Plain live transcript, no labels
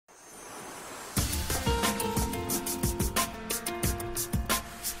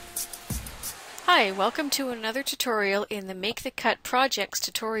Hi, welcome to another tutorial in the Make the Cut Projects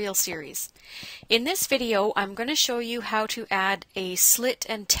tutorial series. In this video, I'm going to show you how to add a slit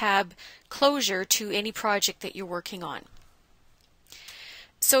and tab closure to any project that you're working on.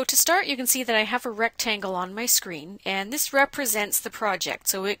 So to start, you can see that I have a rectangle on my screen, and this represents the project.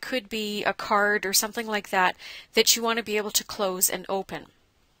 So it could be a card or something like that that you want to be able to close and open.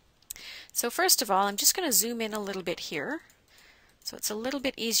 So first of all, I'm just going to zoom in a little bit here, so it's a little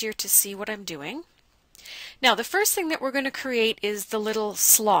bit easier to see what I'm doing. Now, the first thing that we're going to create is the little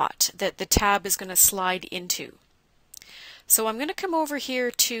slot that the tab is going to slide into. So I'm going to come over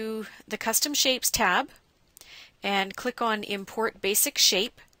here to the Custom Shapes tab and click on Import Basic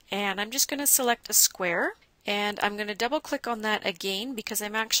Shape, and I'm just going to select a square, and I'm going to double click on that again because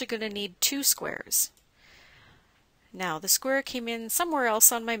I'm actually going to need two squares. Now, the square came in somewhere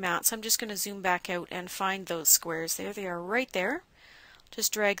else on my mat, so I'm just going to zoom back out and find those squares. There they are, right there.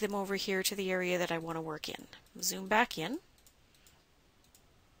 Just drag them over here to the area that I want to work in. Zoom back in.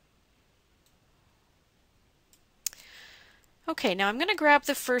 Okay, now I'm going to grab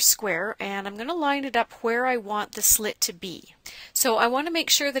the first square and I'm going to line it up where I want the slit to be. So I want to make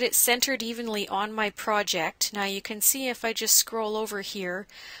sure that it's centered evenly on my project. Now you can see if I just scroll over here,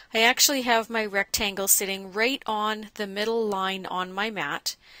 I actually have my rectangle sitting right on the middle line on my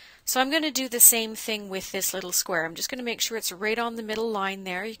mat. So I'm going to do the same thing with this little square. I'm just going to make sure it's right on the middle line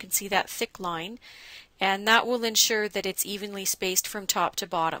there. You can see that thick line, and that will ensure that it's evenly spaced from top to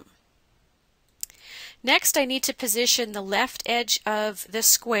bottom. Next, I need to position the left edge of the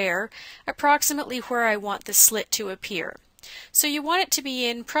square approximately where I want the slit to appear. So you want it to be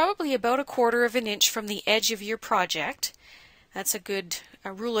in probably about 1/4 of an inch from the edge of your project. That's a good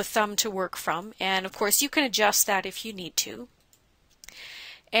rule of thumb to work from, and of course you can adjust that if you need to.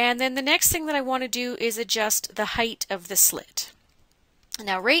 And then the next thing that I want to do is adjust the height of the slit.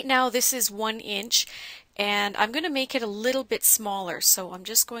 Now right now this is 1 inch, and I'm going to make it a little bit smaller, so I'm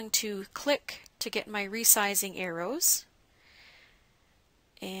just going to click to get my resizing arrows,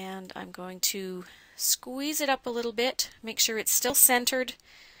 and I'm going to squeeze it up a little bit, make sure it's still centered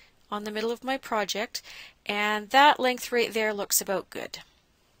on the middle of my project, and that length right there looks about good.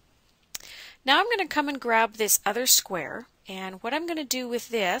 Now I'm going to come and grab this other square, and what I'm going to do with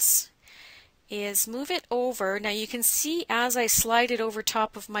this is move it over. Now you can see as I slide it over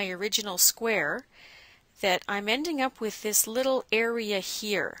top of my original square that I'm ending up with this little area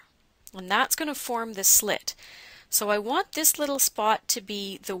here, and that's going to form the slit. So I want this little spot to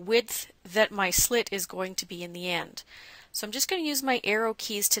be the width that my slit is going to be in the end. So I'm just going to use my arrow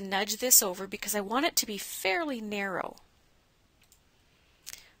keys to nudge this over because I want it to be fairly narrow.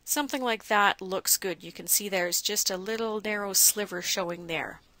 Something like that looks good. You can see there's just a little narrow sliver showing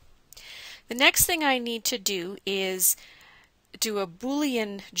there. The next thing I need to do is do a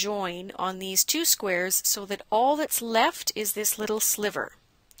Boolean join on these two squares so that all that's left is this little sliver.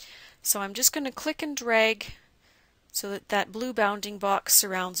 So I'm just going to click and drag so that that blue bounding box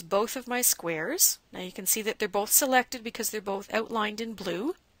surrounds both of my squares. Now you can see that they're both selected because they're both outlined in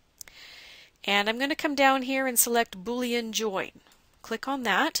blue. And I'm going to come down here and select Boolean join. Click on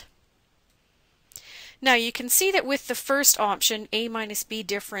that. Now you can see that with the first option, A minus B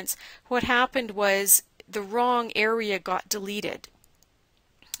difference, what happened was the wrong area got deleted.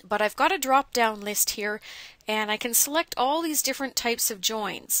 But I've got a drop down list here, and I can select all these different types of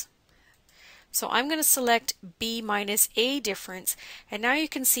joins. So I'm going to select B minus A difference, and now you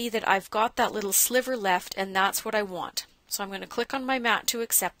can see that I've got that little sliver left, and that's what I want. So I'm going to click on my mat to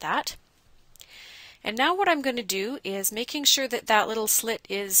accept that. And now what I'm going to do is, making sure that that little slit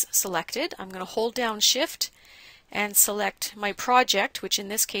is selected, I'm going to hold down Shift and select my project, which in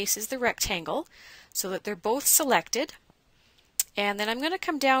this case is the rectangle, so that they're both selected. And then I'm going to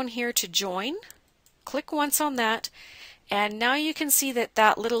come down here to join, click once on that, and now you can see that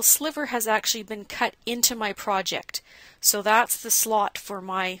that little sliver has actually been cut into my project. So that's the slot for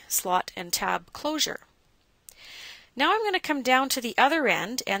my slot and tab closure. Now I'm going to come down to the other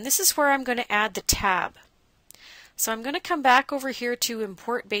end, and this is where I'm going to add the tab. So I'm going to come back over here to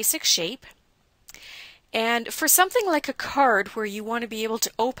Import Basic Shape, and for something like a card where you want to be able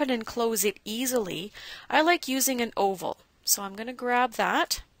to open and close it easily, I like using an oval. So I'm going to grab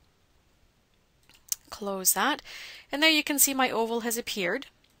that, close that, and there you can see my oval has appeared.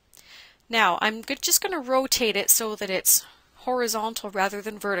 Now I'm just going to rotate it so that it's horizontal rather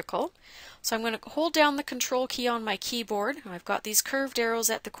than vertical. So I'm going to hold down the Control key on my keyboard. I've got these curved arrows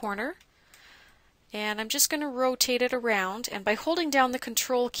at the corner, and I'm just going to rotate it around, and by holding down the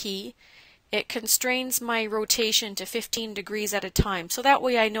Control key it constrains my rotation to 15 degrees at a time, so that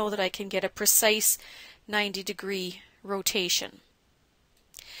way I know that I can get a precise 90-degree rotation.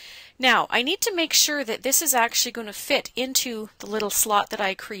 Now, I need to make sure that this is actually going to fit into the little slot that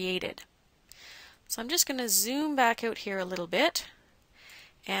I created. So I'm just going to zoom back out here a little bit,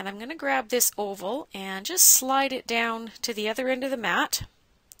 and I'm going to grab this oval and just slide it down to the other end of the mat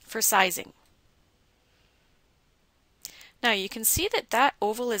for sizing. Now you can see that that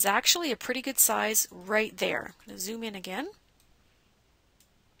oval is actually a pretty good size right there. I'm going to zoom in again.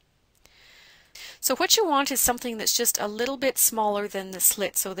 So what you want is something that's just a little bit smaller than the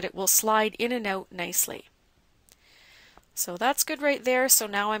slit so that it will slide in and out nicely. So that's good right there. So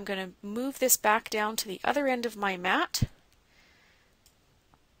now I'm going to move this back down to the other end of my mat.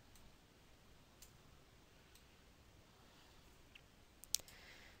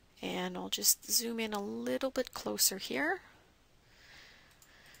 And I'll just zoom in a little bit closer here.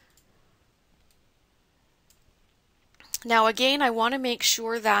 Now again, I want to make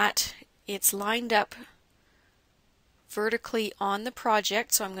sure that it's lined up vertically on the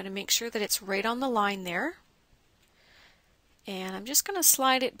project, so I'm going to make sure that it's right on the line there. And I'm just going to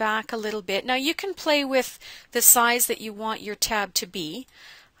slide it back a little bit. Now you can play with the size that you want your tab to be.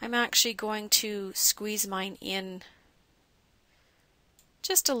 I'm actually going to squeeze mine in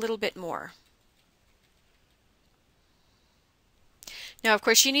just a little bit more. Now, of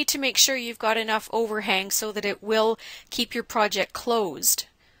course, you need to make sure you've got enough overhang so that it will keep your project closed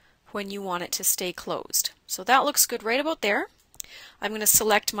when you want it to stay closed. So that looks good right about there. I'm going to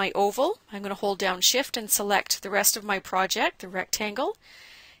select my oval. I'm going to hold down Shift and select the rest of my project, the rectangle,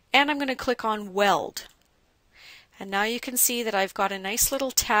 and I'm going to click on Weld. And now you can see that I've got a nice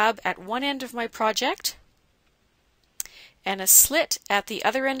little tab at one end of my project and a slit at the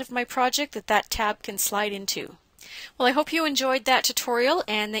other end of my project that tab can slide into. Well, I hope you enjoyed that tutorial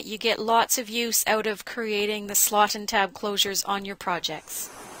and that you get lots of use out of creating the slot and tab closures on your projects.